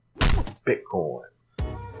Bitcoin.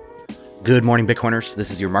 Good morning, Bitcoiners.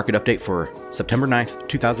 This is your market update for September 9th,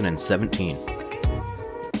 2017.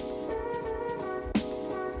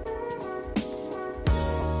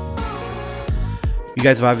 You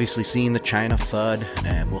guys have obviously seen the China FUD,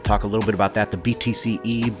 and we'll talk a little bit about that. The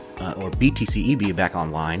BTCE or BTCEB back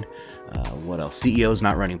online. What else? CEO's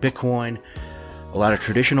not running Bitcoin. A lot of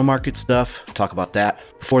traditional market stuff. Talk about that.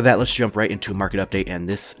 Before that, let's jump right into a market update, and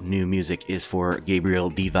this new music is for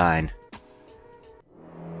Gabriel Divine.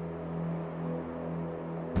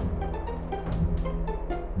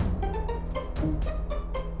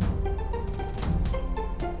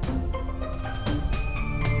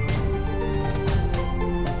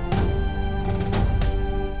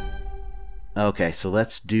 Okay, so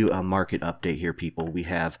let's do a market update here, people. We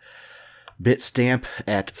have Bitstamp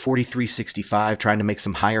at 43.65, trying to make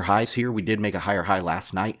some higher highs here. We did make a higher high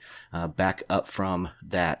last night, back up from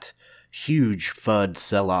that huge FUD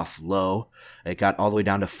sell-off low. It got all the way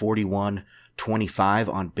down to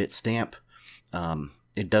 41.25 on Bitstamp.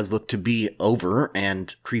 It does look to be over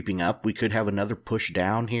and creeping up. We could have another push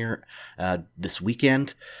down here this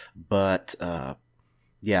weekend, but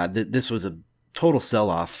this was a total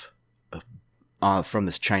sell-off from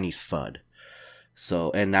this Chinese FUD.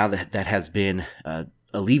 So, and now that that has been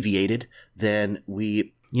alleviated, then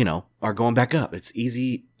we, are going back up. It's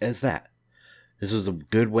easy as that. This was a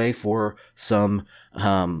good way for some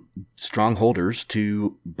strong holders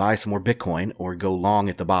to buy some more Bitcoin or go long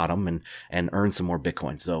at the bottom and earn some more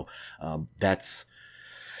Bitcoin. So that's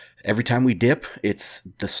every time we dip, it's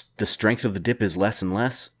the strength of the dip is less and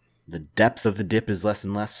less. The depth of the dip is less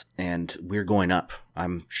and less, and we're going up.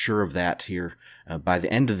 I'm sure of that here. By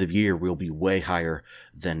the end of the year, we'll be way higher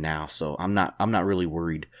than now. So I'm not really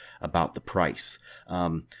worried about the price.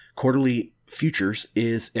 Quarterly futures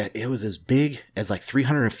it was as big as like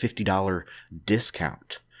 $350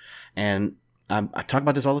 discount, and I talk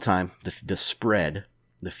about this all the time. The spread,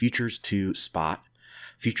 the futures to spot.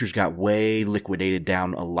 Futures got way liquidated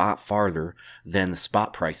down a lot farther than the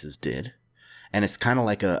spot prices did. And it's kind of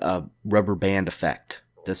like a rubber band effect.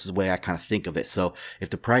 This is the way I kind of think of it. So if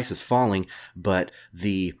the price is falling, but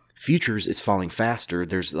the futures is falling faster,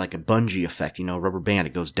 there's like a bungee effect, rubber band.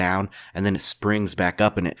 It goes down and then it springs back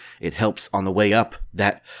up, and it helps on the way up.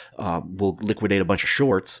 That will liquidate a bunch of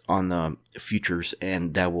shorts on the futures,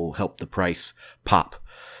 and that will help the price pop.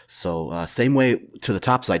 So same way to the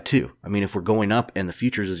top side too. I mean, if we're going up and the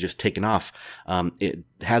futures is just taking off, it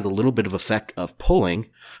has a little bit of effect of pulling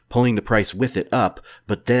the price with it up,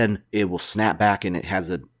 but then it will snap back and it has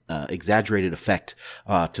an exaggerated effect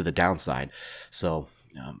to the downside. So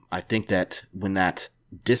I think that when that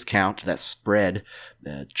discount, that spread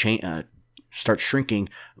starts shrinking,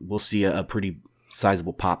 we'll see a pretty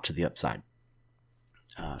sizable pop to the upside.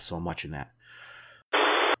 So I'm watching that.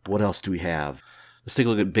 What else do we have? Let's take a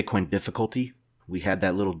look at Bitcoin difficulty. We had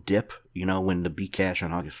that little dip, when the Bcash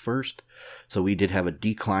on August 1st. So we did have a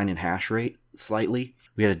decline in hash rate slightly.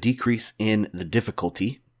 We had a decrease in the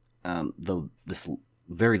difficulty. This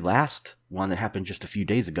very last one that happened just a few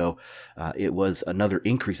days ago, it was another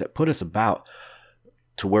increase that put us about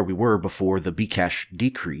to where we were before the Bcash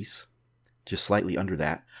decrease, just slightly under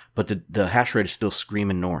that. But the hash rate is still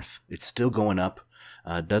screaming north. It's still going up.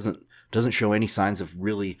 Doesn't show any signs of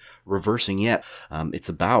really reversing yet. It's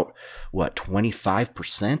about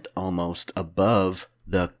 25% almost above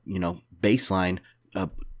the baseline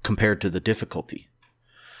compared to the difficulty.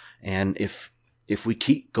 And if we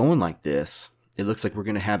keep going like this, it looks like we're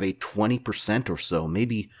going to have a 20% or so,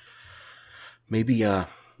 maybe a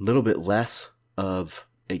little bit less of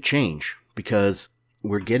a change, because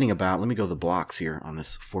we're getting about, let me go to the blocks here on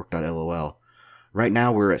this fork.lol. Right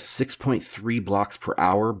now we're at 6.3 blocks per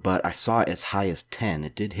hour, but I saw it as high as 10.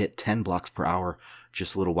 It did hit 10 blocks per hour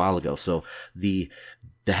just a little while ago. So the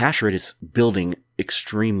hash rate is building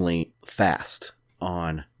extremely fast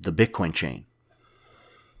on the Bitcoin chain.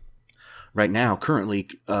 Right now, currently,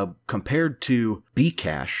 compared to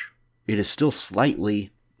Bcash, it is still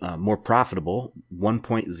slightly more profitable,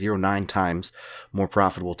 1.09 times more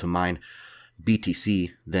profitable to mine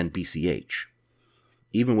BTC than BCH.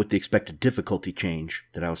 Even with the expected difficulty change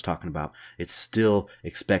that I was talking about, it's still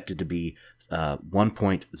expected to be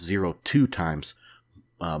 1.02 times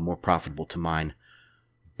more profitable to mine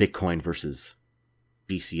Bitcoin versus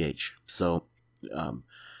BCH. So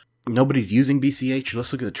nobody's using BCH.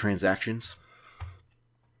 Let's look at the transactions.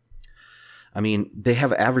 I mean, they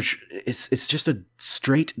have average. It's just a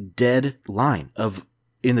straight dead line of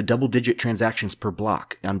in the double-digit transactions per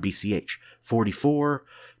block on BCH. 44,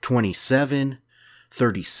 27.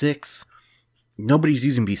 36. Nobody's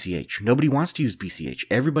using BCH. Nobody wants to use BCH.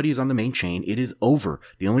 Everybody is on the main chain. It is over.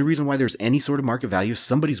 The only reason why there's any sort of market value is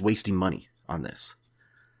somebody's wasting money on this.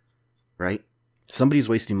 Right? Somebody's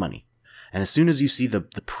wasting money. And as soon as you see the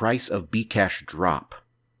price of Bcash drop,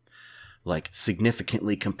 like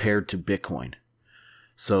significantly compared to Bitcoin,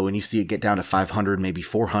 so when you see it get down to $500, maybe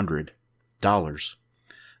 $400,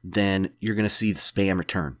 then you're going to see the spam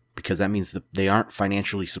return, because that means that they aren't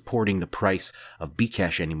financially supporting the price of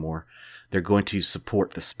Bcash anymore. They're going to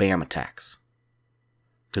support the spam attacks,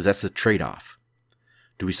 because that's the trade-off.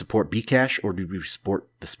 Do we support Bcash or do we support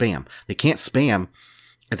the spam? They can't spam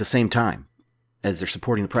at the same time as they're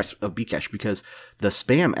supporting the price of Bcash, because the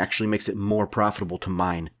spam actually makes it more profitable to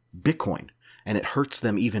mine Bitcoin, and it hurts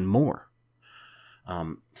them even more.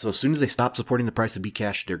 So as soon as they stop supporting the price of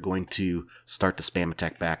Bcash, they're going to start the spam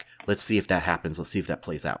attack back. Let's see if that happens. Let's see if that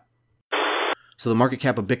plays out. So the market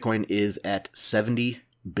cap of Bitcoin is at 70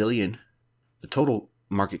 billion. The total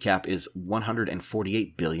market cap is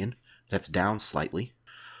 148 billion. That's down slightly.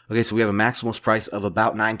 Okay, so we have a maximalist price of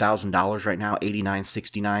about $9,000 right now,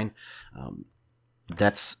 $89.69.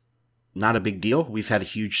 That's not a big deal. We've had a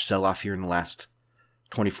huge sell-off here in the last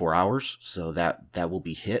 24 hours, so that will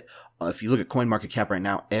be hit. If you look at CoinMarketCap right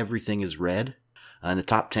now, everything is red. In the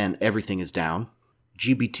top 10, everything is down.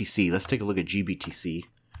 GBTC, let's take a look at GBTC.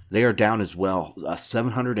 They are down as well,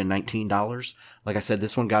 $719. Like I said,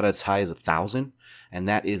 this one got as high as $1,000, and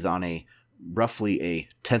that is on a roughly a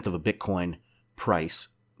tenth of a Bitcoin price.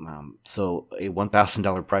 So a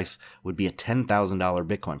 $1,000 price would be a $10,000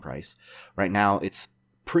 Bitcoin price. Right now, it's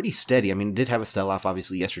pretty steady. I mean, it did have a sell-off,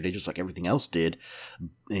 obviously, yesterday, just like everything else did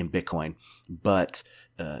in Bitcoin. But,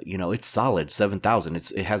 it's solid, 7,000.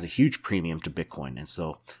 It has a huge premium to Bitcoin. And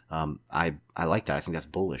so I like that. I think that's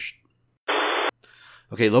bullish.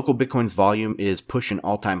 Okay, local Bitcoin's volume is pushing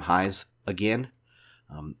all-time highs again.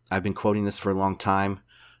 I've been quoting this for a long time,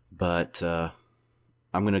 but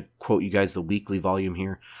I'm going to quote you guys the weekly volume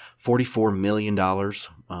here. $44 million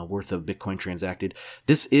worth of Bitcoin transacted.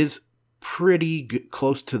 This is pretty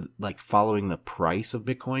close to like following the price of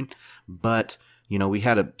Bitcoin, but we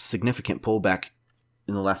had a significant pullback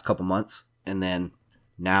in the last couple months, and then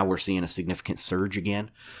now we're seeing a significant surge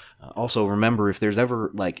again. Also, remember, if there's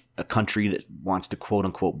ever like a country that wants to quote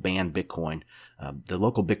unquote ban Bitcoin, the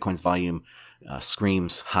local Bitcoin's volume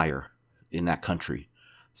screams higher in that country.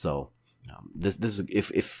 So this is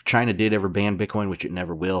if China did ever ban Bitcoin, which it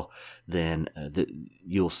never will, then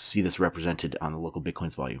you'll see this represented on the local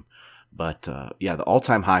Bitcoin's volume. But the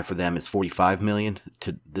all-time high for them is 45 million.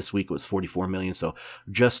 To this week it was 44 million. So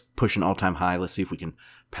just pushing all-time high. Let's see if we can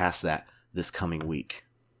pass that this coming week.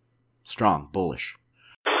 Strong, bullish.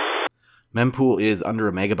 Mempool is under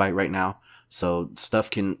a megabyte right now, so stuff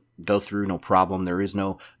can go through no problem. There is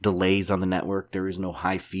no delays on the network. There is no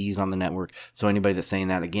high fees on the network. So anybody that's saying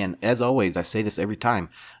that, again, as always, I say this every time,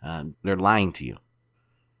 they're lying to you.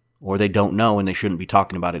 Or they don't know and they shouldn't be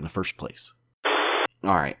talking about it in the first place.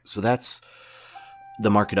 All right, so that's the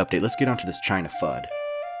market update. Let's get on to this China FUD.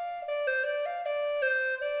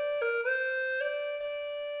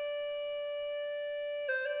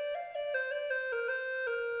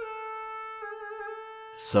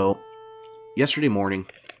 So, yesterday morning,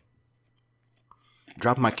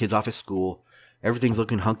 dropping my kids off at school. Everything's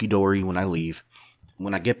looking hunky-dory when I leave.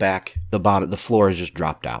 When I get back, the floor has just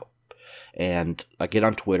dropped out. And I get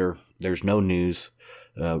on Twitter. There's no news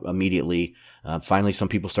immediately. Finally, some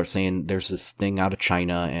people start saying there's this thing out of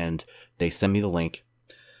China, and they send me the link.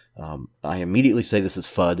 I immediately say this is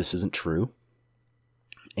FUD. This isn't true.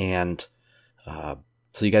 And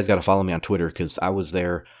so you guys got to follow me on Twitter, because I was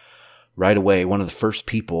there right away, one of the first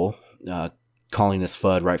people calling this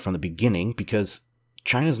FUD right from the beginning, because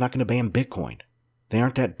China's not going to ban Bitcoin. They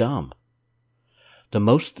aren't that dumb. The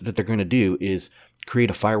most that they're going to do is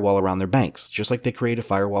create a firewall around their banks. Just like they create a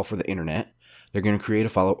firewall for the internet, they're going to create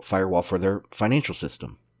a firewall for their financial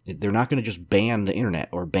system. They're not going to just ban the internet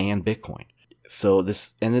or ban Bitcoin. So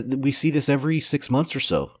we see this every 6 months or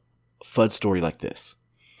so, FUD story like this.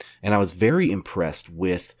 And I was very impressed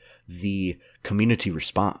with the community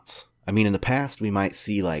response. I mean, in the past, we might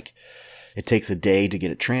see like it takes a day to get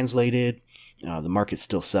it translated. The market's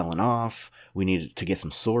still selling off. We needed to get some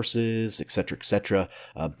sources, etc., etc.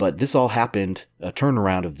 But this all happened, a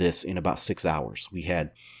turnaround of this in about 6 hours. We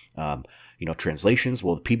had, translations.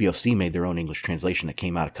 Well, the PBOC made their own English translation that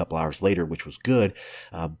came out a couple hours later, which was good.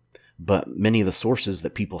 But many of the sources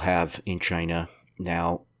that people have in China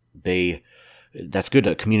now, that's good.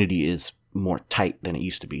 The community is more tight than it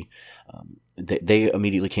used to be. They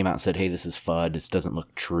immediately came out and said, hey, this is FUD. This doesn't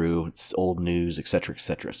look true. It's old news, etc.,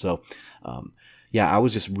 etc. So, I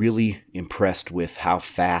was just really impressed with how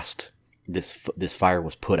fast this fire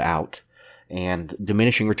was put out, and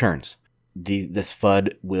diminishing returns. This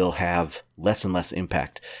FUD will have less and less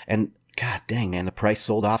impact. And god dang, man, the price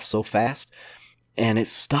sold off so fast, and it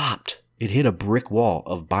stopped. It hit a brick wall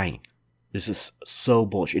of buying. This is so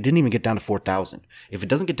bullish. It didn't even get down to 4,000. If it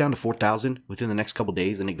doesn't get down to 4,000 within the next couple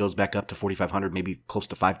days and it goes back up to 4,500, maybe close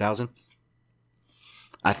to 5,000,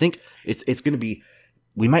 I think it's going to be,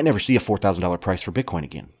 we might never see a $4,000 price for Bitcoin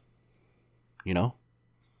again. You know?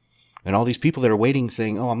 And all these people that are waiting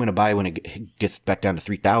saying, oh, I'm going to buy when it gets back down to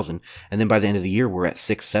 3,000. And then by the end of the year, we're at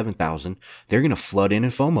 6,000, 7,000. They're going to flood in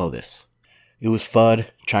and FOMO this. It was FUD,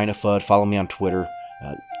 China FUD. Follow me on Twitter.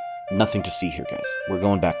 Nothing to see here, guys. We're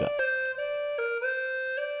going back up.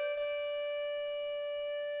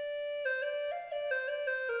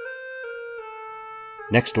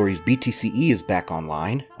 Next story is BTCE is back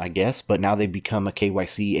online, I guess, but now they've become a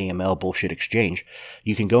KYC AML bullshit exchange.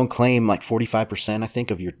 You can go and claim like 45%, I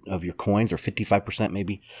think, of your coins, or 55%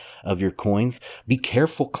 maybe of your coins. Be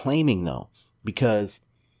careful claiming though, because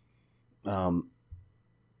they're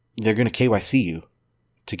going to KYC you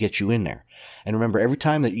to get you in there. And remember, every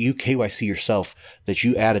time that you KYC yourself, that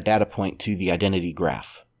you add a data point to the identity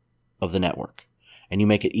graph of the network, and you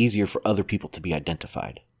make it easier for other people to be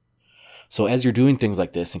identified. So as you're doing things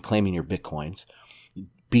like this and claiming your Bitcoins,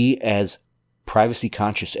 be as privacy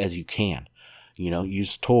conscious as you can. You know,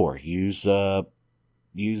 use Tor, use a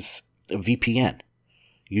VPN,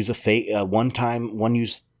 use a fake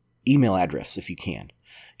one-use email address if you can,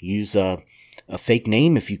 use a fake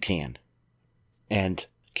name if you can, and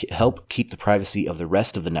help keep the privacy of the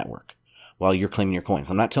rest of the network while you're claiming your coins.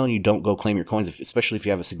 I'm not telling you don't go claim your coins, especially if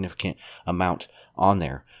you have a significant amount on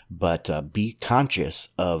there, but be conscious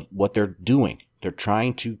of what they're doing. They're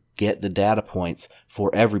trying to get the data points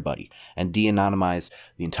for everybody and de-anonymize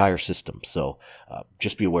the entire system. So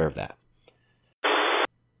just be aware of that.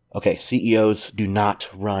 Okay, CEOs do not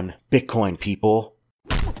run Bitcoin, people.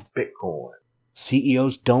 Bitcoin.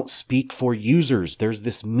 CEOs don't speak for users. There's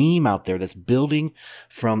this meme out there that's building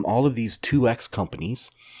from all of these 2X companies.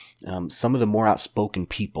 Some of the more outspoken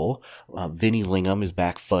people, Vinny Lingham is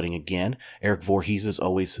back fudding again. Eric Voorhees is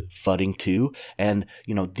always fudding too. And,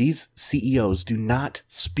 you know, these CEOs do not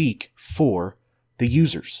speak for the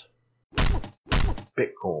users.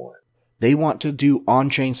 Bitcoin. They want to do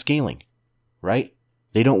on-chain scaling, right?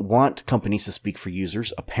 They don't want companies to speak for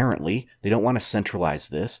users, apparently. They don't want to centralize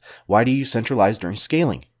this. Why do you centralize during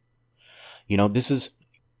scaling? You know, this is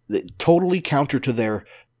totally counter to their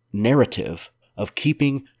narrative of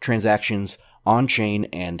keeping transactions on-chain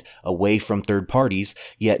and away from third parties,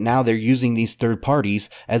 yet now they're using these third parties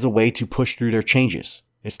as a way to push through their changes.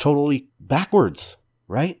 It's totally backwards,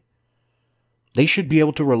 right? They should be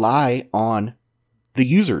able to rely on the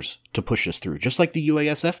users to push this through, just like the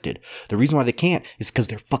UASF did. The reason why they can't is because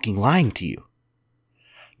they're fucking lying to you.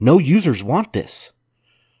 No users want this.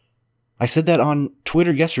 I said that on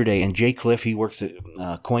Twitter yesterday, and Jay Cliff, he works at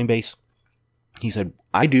Coinbase, he said,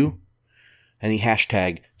 I do. And he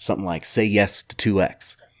hashtagged something like, say yes to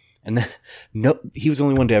 2X. And then, no, he was the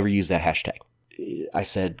only one to ever use that hashtag. I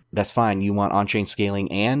said, that's fine. You want on-chain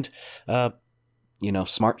scaling and,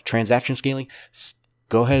 smart transaction scaling?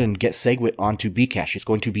 Go ahead and get SegWit onto Bcash. It's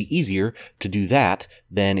going to be easier to do that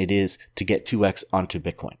than it is to get 2X onto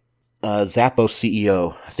Bitcoin. Zappos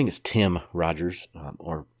CEO, I think it's Tim Rogers,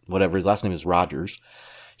 or whatever, his last name is Rogers.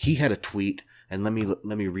 He had a tweet, and let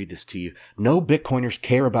me read this to you. No Bitcoiners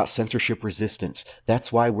care about censorship resistance.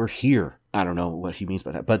 That's why we're here. I don't know what he means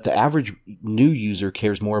by that, but the average new user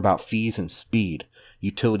cares more about fees and speed,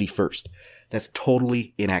 utility first. That's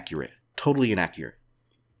totally inaccurate. Totally inaccurate.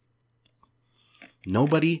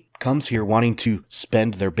 Nobody comes here wanting to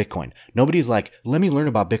spend their Bitcoin. Nobody's like, let me learn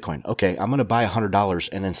about Bitcoin. Okay, I'm going to buy $100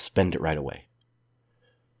 and then spend it right away.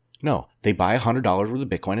 No, they buy $100 worth of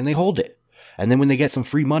Bitcoin and they hold it. And then when they get some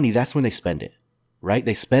free money, that's when they spend it, right?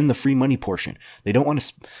 They spend the free money portion. They don't want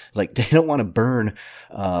to burn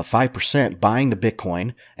 5% buying the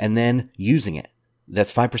Bitcoin and then using it.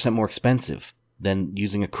 That's 5% more expensive than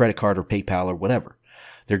using a credit card or PayPal or whatever.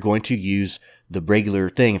 They're going to use the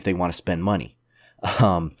regular thing if they want to spend money.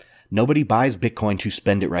 Nobody buys Bitcoin to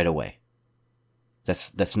spend it right away.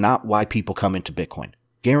 That's not why people come into Bitcoin.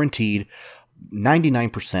 Guaranteed,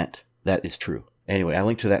 99% that is true. Anyway, I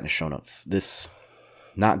linked to that in the show notes. This,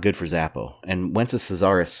 not good for Zappo. And Wences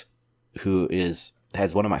Cesaris, who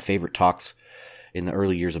has one of my favorite talks in the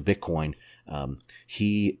early years of Bitcoin,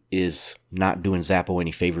 he is not doing Zappo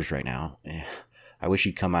any favors right now. I wish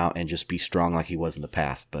he'd come out and just be strong like he was in the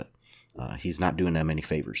past, but he's not doing them any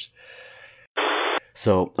favors.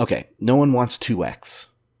 So, okay, no one wants 2X.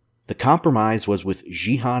 The compromise was with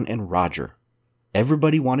Jihan and Roger.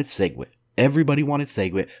 Everybody wanted SegWit. Everybody wanted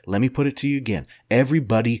SegWit. Let me put it to you again.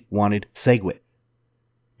 Everybody wanted SegWit.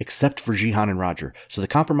 Except for Jihan and Roger. So the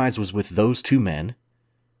compromise was with those two men.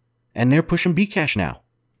 And they're pushing Bcash now.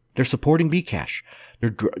 They're supporting Bcash.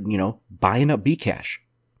 They're, buying up Bcash.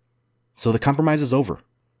 So the compromise is over.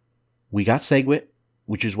 We got SegWit,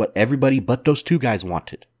 which is what everybody but those two guys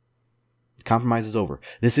wanted. The compromise is over.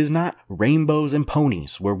 This is not rainbows and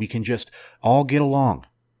ponies where we can just all get along.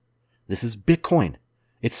 This is Bitcoin.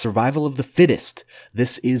 It's survival of the fittest.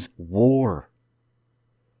 This is war.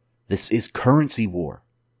 This is currency war.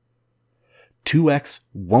 2x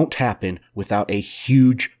won't happen without a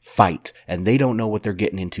huge fight, and they don't know what they're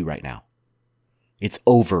getting into right now. It's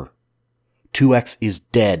over. 2x is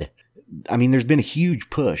dead. I mean, there's been a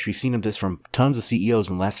huge push. We've seen this from tons of CEOs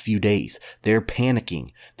in the last few days. They're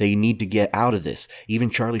panicking. They need to get out of this.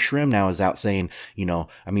 Even Charlie Shrem now is out saying,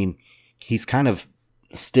 he's kind of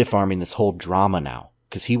stiff-arming this whole drama now.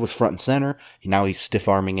 Because he was front and center. Now he's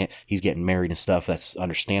stiff-arming it. He's getting married and stuff. That's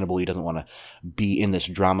understandable. He doesn't want to be in this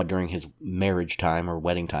drama during his marriage time or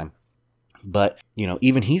wedding time. But,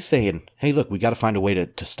 even he's saying, hey, look, we got to find a way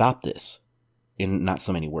to stop this. In not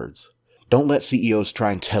so many words. Don't let CEOs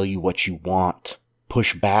try and tell you what you want.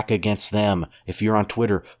 Push back against them. If you're on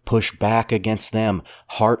Twitter, push back against them.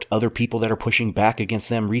 Heart other people that are pushing back against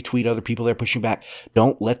them. Retweet other people that are pushing back.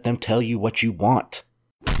 Don't let them tell you what you want.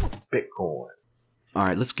 Bitcoin. All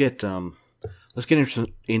right, let's get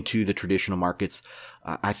into the traditional markets.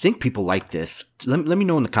 I think people like this. Let me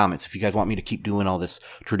know in the comments if you guys want me to keep doing all this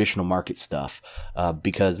traditional market stuff,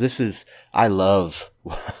 because I love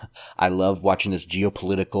watching this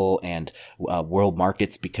geopolitical and world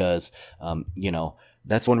markets because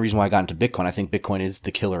that's one reason why I got into Bitcoin. I think Bitcoin is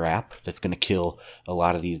the killer app that's going to kill a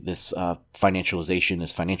lot of this financialization,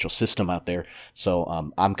 this financial system out there.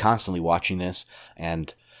 So I'm constantly watching this,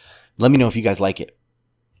 and let me know if you guys like it.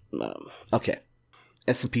 Okay,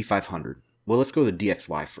 S&P 500. Well, let's go to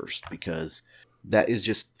DXY first because that is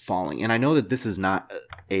just falling. And I know that this is not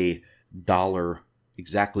a dollar,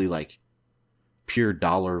 exactly like pure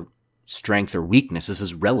dollar strength or weakness. This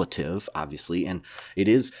is relative, obviously, and it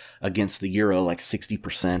is against the euro, like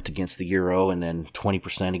 60% against the euro and then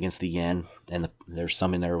 20% against the yen, and there's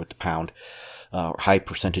some in there with the pound, high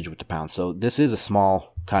percentage with the pound. So this is a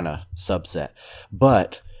small kind of subset,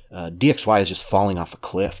 but DXY is just falling off a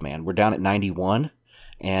cliff, man. We're down at 91,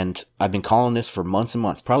 and I've been calling this for months and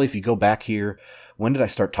months. Probably if you go back here, when did I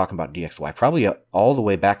start talking about DXY? Probably all the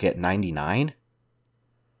way back at 99,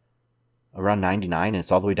 around 99, and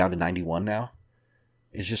it's all the way down to 91 now.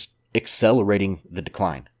 It's just accelerating the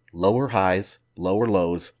decline. Lower highs, lower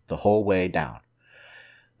lows, the whole way down.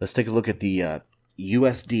 Let's take a look at the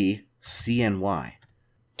USD CNY.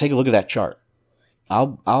 Take a look at that chart.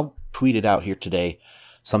 I'll tweet it out here today.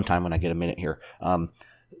 Sometime when I get a minute here. USD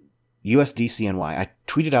CNY. I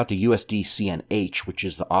tweeted out the USD CNH, which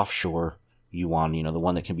is the offshore yuan, the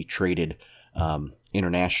one that can be traded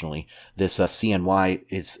internationally. This CNY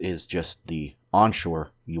is just the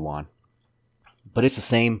onshore yuan. But it's the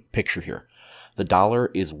same picture here. The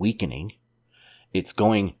dollar is weakening. It's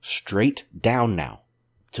going straight down now.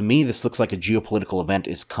 To me, this looks like a geopolitical event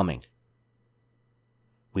is coming.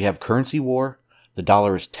 We have currency war. The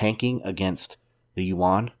dollar is tanking against the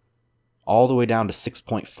yuan, all the way down to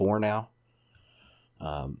 6.4 now.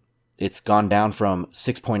 It's gone down from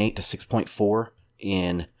 6.8 to 6.4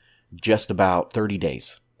 in just about 30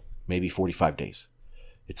 days, maybe 45 days.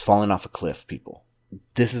 It's fallen off a cliff, people.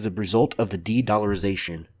 This is a result of the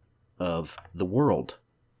de-dollarization of the world.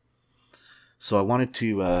 So I wanted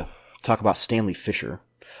to talk about Stanley Fischer.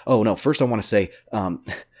 Oh, no, first I want to say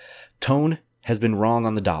Tone has been wrong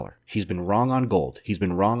on the dollar. He's been wrong on gold. He's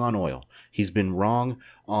been wrong on oil. He's been wrong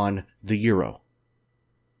on the euro.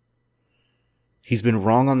 He's been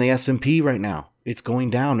wrong on the S&P right now. It's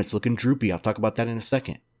going down. It's looking droopy. I'll talk about that in a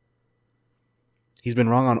second. He's been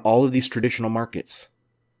wrong on all of these traditional markets.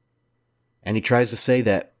 And he tries to say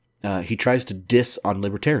that, he tries to diss on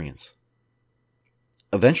libertarians.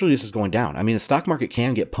 Eventually this is going down. I mean, the stock market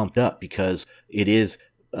can get pumped up because it is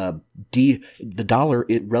the dollar,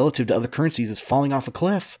 relative to other currencies, is falling off a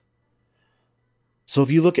cliff. So if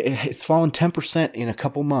you look at it, it's fallen 10% in a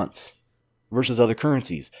couple months versus other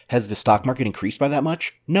currencies. Has the stock market increased by that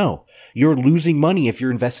much? No. You're losing money if you're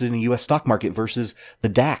invested in the U.S. stock market versus the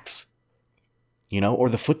DAX, or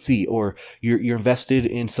the FTSE, or you're invested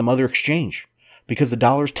in some other exchange because the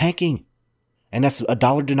dollar's tanking, and that's a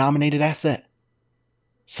dollar-denominated asset.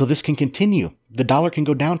 So this can continue. The dollar can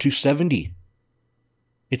go down to 70.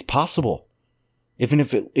 It's possible. If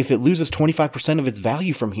it loses 25% of its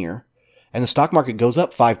value from here, and the stock market goes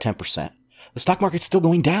up 5-10%, the stock market's still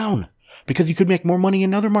going down because you could make more money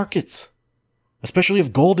in other markets. especially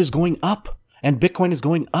if gold is going up and Bitcoin is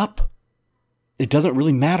going up. It doesn't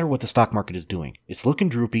really matter what the stock market is doing. It's looking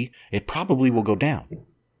droopy. It probably will go down.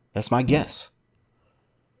 That's my guess.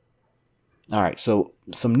 All right, so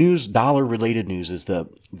some news, dollar-related news, is the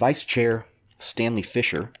Vice Chair Stanley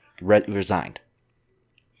Fischer resigned.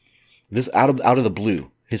 This out of the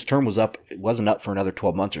blue. His term was up. It wasn't up for another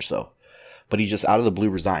 12 months or so, but he just out of the blue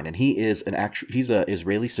resigned. And he is he's an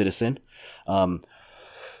Israeli citizen.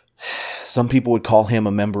 Some people would call him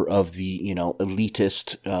a member of the,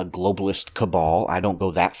 elitist, globalist cabal. I don't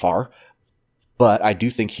go that far, but I do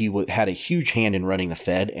think he had a huge hand in running the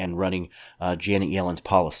Fed and running Janet Yellen's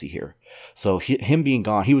policy here. So him being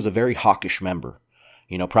gone, he was a very hawkish member,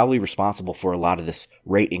 probably responsible for a lot of this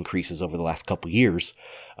rate increases over the last couple of years.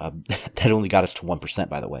 That only got us to 1%,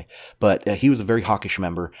 by the way. But he was a very hawkish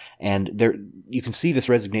member, and there you can see this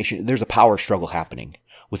resignation. There's a power struggle happening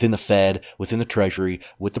within the Fed, within the Treasury,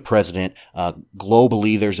 with the president.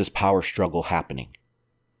 Globally, there's this power struggle happening.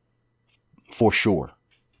 For sure.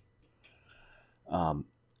 Look,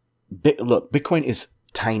 Bitcoin is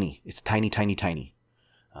tiny. It's tiny, tiny, tiny.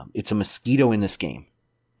 It's a mosquito in this game.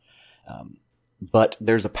 But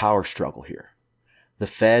there's a power struggle here. The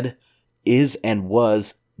Fed is and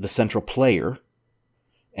was the central player,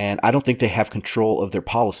 and I don't think they have control of their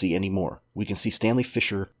policy anymore. We can see Stanley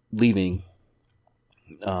Fischer leaving.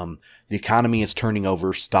 The economy is turning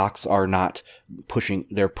over. Stocks are not pushing.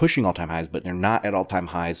 They're pushing all-time highs, but they're not at all-time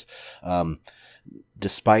highs.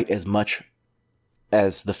 Despite as much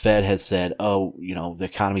as the Fed has said, the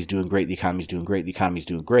economy's doing great, the economy's doing great, the economy's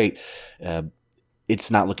doing great, it's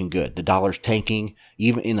not looking good. The dollar's tanking,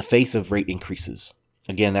 even in the face of rate increases.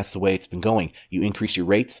 Again, that's the way it's been going. You increase your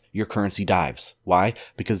rates, your currency dives. Why?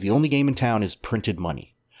 Because the only game in town is printed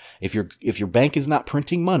money. If your bank is not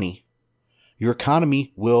printing money, your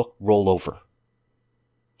economy will roll over.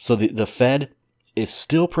 So the Fed is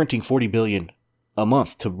still printing $40 billion a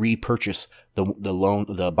month to repurchase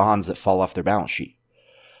the bonds that fall off their balance sheet.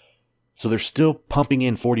 So they're still pumping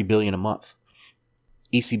in $40 billion a month.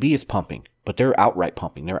 ECB is pumping, but they're outright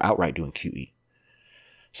pumping. They're outright doing QE.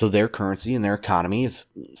 So their currency and their economy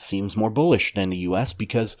seems more bullish than the U.S.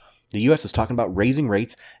 because the U.S. is talking about raising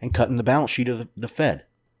rates and cutting the balance sheet of the Fed.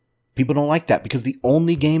 People don't like that because the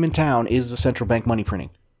only game in town is the central bank money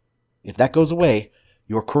printing. If that goes away,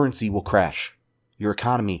 your currency will crash. Your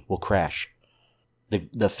economy will crash.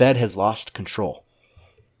 The Fed has lost control.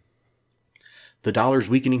 The dollar is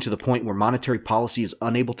weakening to the point where monetary policy is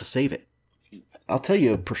unable to save it. I'll tell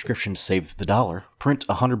you a prescription to save the dollar. Print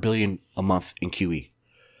 $100 billion a month in QE.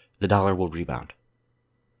 The dollar will rebound.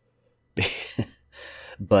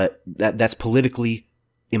 But that's politically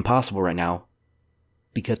impossible right now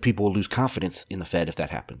because people will lose confidence in the Fed if that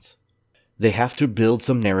happens. They have to build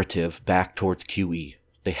some narrative back towards QE.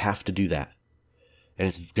 They have to do that. And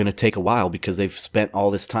it's going to take a while because they've spent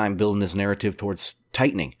all this time building this narrative towards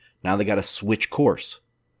tightening. Now they got to switch course.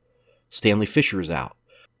 Stanley Fischer is out.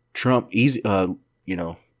 Trump,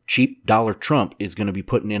 cheap dollar Trump is going to be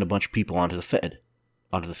putting in a bunch of people onto the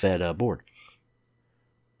Fed board.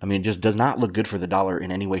 I mean, it just does not look good for the dollar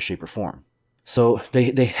in any way, shape, or form. So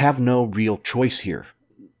they have no real choice here.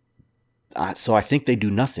 So I think they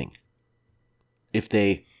do nothing. If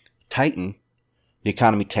they tighten, the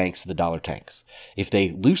economy tanks, the dollar tanks. If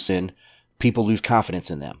they loosen, people lose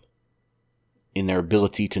confidence in them, in their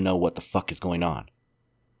ability to know what the fuck is going on.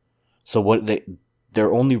 So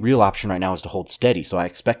their only real option right now is to hold steady. So I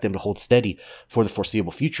expect them to hold steady for the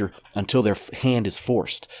foreseeable future until their hand is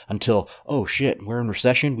forced. Until, oh shit, we're in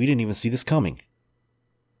recession. We didn't even see this coming.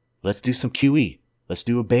 Let's do some QE. Let's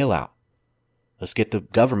do a bailout. Let's get the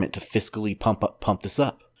government to fiscally pump this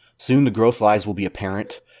up. Soon the growth lies will be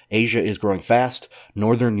apparent. Asia is growing fast.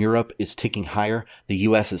 Northern Europe is ticking higher. The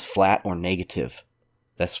U.S. is flat or negative.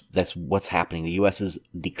 That's what's happening. The U.S. is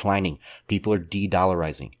declining. People are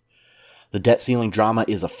de-dollarizing. The debt ceiling drama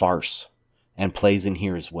is a farce and plays in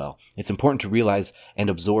here as well. It's important to realize and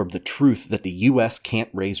absorb the truth that the U.S. can't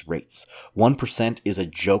raise rates. 1% is a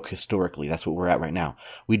joke historically. That's what we're at right now.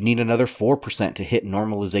 We'd need another 4% to hit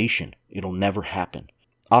normalization. It'll never happen.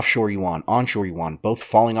 Offshore yuan, onshore yuan, both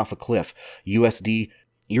falling off a cliff. USD,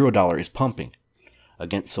 Eurodollar is pumping.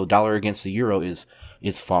 So dollar against the euro is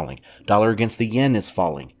falling. Dollar against the yen is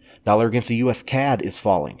falling. Dollar against the US CAD is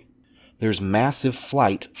falling. There's massive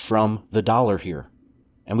flight from the dollar here.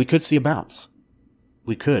 And we could see a bounce.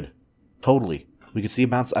 We could. Totally. We could see a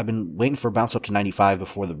bounce. I've been waiting for a bounce up to 95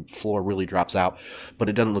 before the floor really drops out. But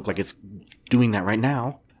it doesn't look like it's doing that right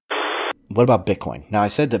now. What about Bitcoin? Now, I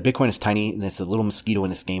said that Bitcoin is tiny and it's a little mosquito in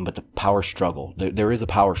this game, but the power struggle. There is a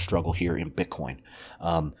power struggle here in Bitcoin.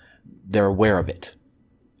 They're aware of it.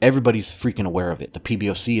 Everybody's freaking aware of it. The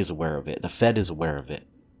PBOC is aware of it. The Fed is aware of it.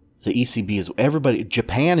 The ECB is, everybody,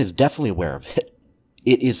 Japan is definitely aware of it.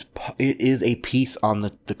 It is a piece on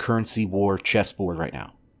the currency war chessboard right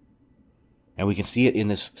now. And we can see it in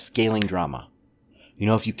this scaling drama. You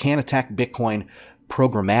know, if you can't attack Bitcoin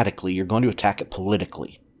programmatically, you're going to attack it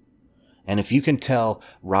politically. And if you can tell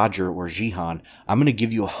Roger or Jihan, I'm going to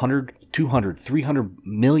give you $100, $200, $300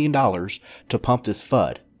 million to pump this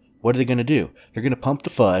FUD, what are they going to do? They're going to pump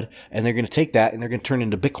the FUD, and they're going to take that, and they're going to turn it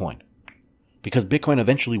into Bitcoin. Because Bitcoin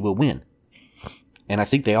eventually will win. And I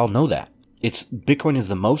think they all know that. Bitcoin is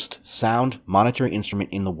the most sound monetary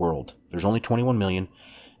instrument in the world. There's only 21 million,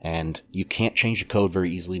 and you can't change the code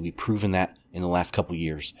very easily. We've proven that in the last couple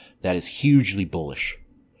years. That is hugely bullish.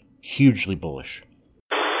 Hugely bullish.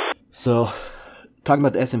 So, talking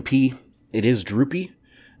about the S&P, it is droopy.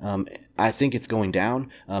 I think it's going down.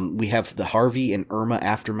 We have the Harvey and Irma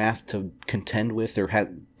aftermath to contend with. There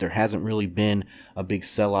hasn't really been a big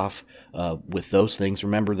sell-off with those things.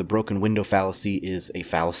 Remember, the broken window fallacy is a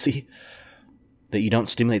fallacy. That you don't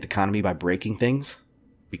stimulate the economy by breaking things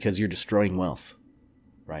because you're destroying wealth,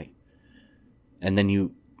 right? And then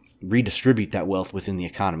you redistribute that wealth within the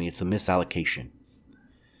economy. It's a misallocation.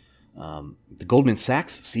 The Goldman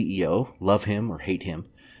Sachs CEO, love him or hate him,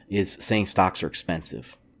 is saying stocks are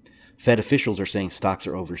expensive. Fed officials are saying stocks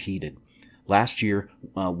are overheated. Last year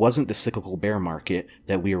wasn't the cyclical bear market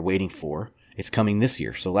that we are waiting for. It's coming this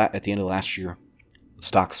year. So at the end of last year,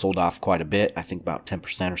 stocks sold off quite a bit, I think about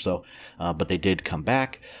 10% or so, but they did come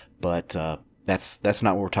back. But that's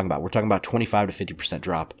not what we're talking about. We're talking about 25 to 50%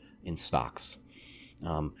 drop in stocks.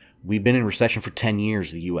 We've been in recession for 10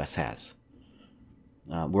 years, the U.S. has.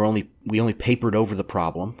 We only papered over the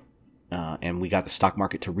problem, and we got the stock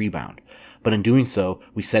market to rebound. But in doing so,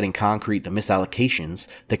 we set in concrete the misallocations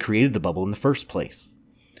that created the bubble in the first place.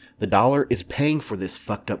 The dollar is paying for this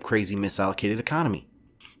fucked up, crazy, misallocated economy.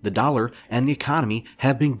 The dollar and the economy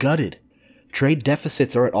have been gutted. Trade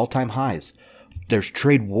deficits are at all-time highs. There's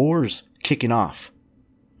trade wars kicking off.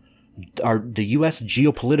 The U.S.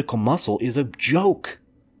 geopolitical muscle is a joke.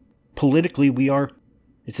 Politically,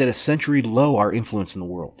 it's at a century low, our influence in the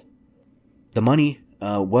world. The money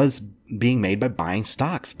was being made by buying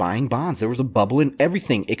stocks, buying bonds. There was a bubble in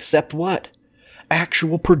everything except what?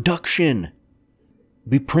 Actual production.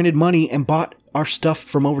 We printed money and bought our stuff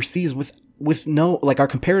from overseas with no, like, our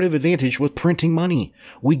comparative advantage was printing money.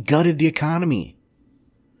 We gutted the economy.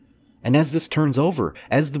 And as this turns over,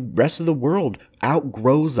 as the rest of the world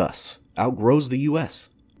outgrows us, outgrows the U.S.,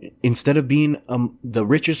 instead of being the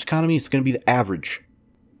richest economy, it's going to be the average.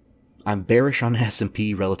 I'm bearish on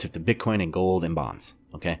S&P relative to Bitcoin and gold and bonds.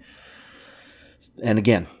 Okay. And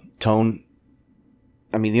again, Tone,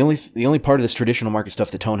 I mean, the only part of this traditional market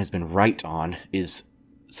stuff that Tone has been right on is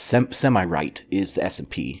semi-right is the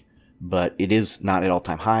S&P, but it is not at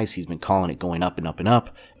all-time highs. He's been calling it going up and up and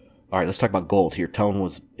up. All right, let's talk about gold here. Tone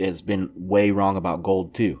has been way wrong about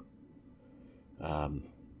gold too.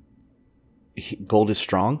 Gold is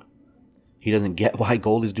strong. He doesn't get why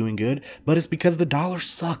gold is doing good, but it's because the dollar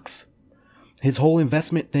sucks. His whole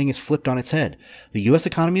investment thing is flipped on its head. The U.S.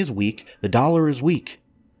 economy is weak. The dollar is weak.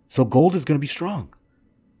 So gold is going to be strong.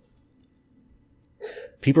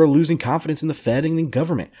 People are losing confidence in the Fed and in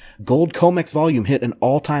government. Gold COMEX volume hit an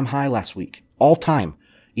all-time high last week. All-time.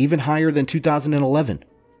 Even higher than 2011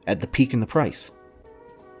 at the peak in the price.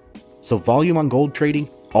 So volume on gold trading,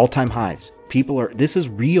 all-time highs. This is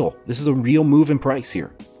real. This is a real move in price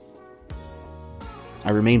here. I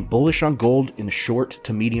remain bullish on gold in the short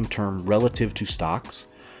to medium term relative to stocks,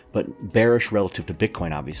 but bearish relative to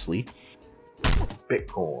Bitcoin, obviously.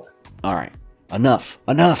 Bitcoin. All right. Enough.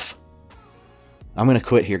 I'm going to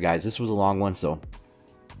quit here, guys. This was a long one, so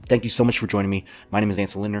thank you so much for joining me. My name is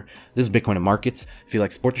Ansel Lindner. This is Bitcoin and Markets. If you like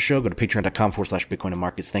to support the show, go to patreon.com/Bitcoin and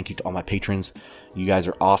Markets. Thank you to all my patrons. You guys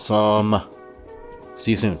are awesome.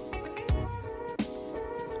 See you soon.